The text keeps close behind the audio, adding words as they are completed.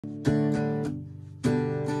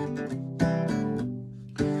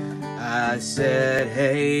I said,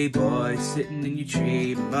 hey boy, sitting in your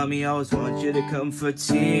tree, mommy always wants you to come for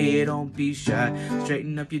tea. Don't be shy,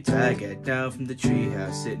 straighten up your tie, get down from the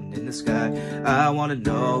treehouse, sitting in the sky. I wanna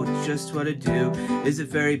know just what to do. Is it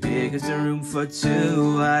very big? Is there room for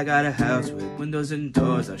two? I got a house with windows and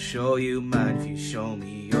doors, I'll show you mine if you show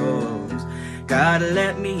me yours. Gotta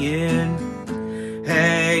let me in,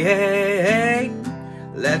 hey, hey, hey,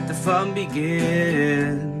 let the fun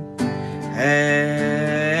begin.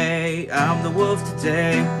 Hey, I'm the wolf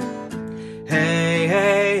today. Hey,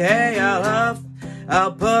 hey, hey, I'll huff,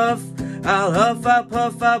 I'll puff, I'll huff, I'll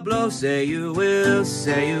puff, I'll blow. Say you will,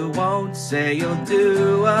 say you won't, say you'll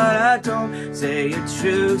do what I don't. Say it's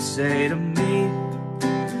true, say to me.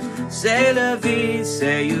 C'est la vie,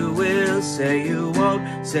 say you will, say you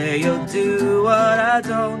won't, say you'll do what I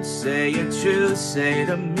don't. Say you're true, say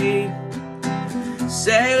to me.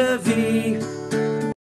 C'est la vie.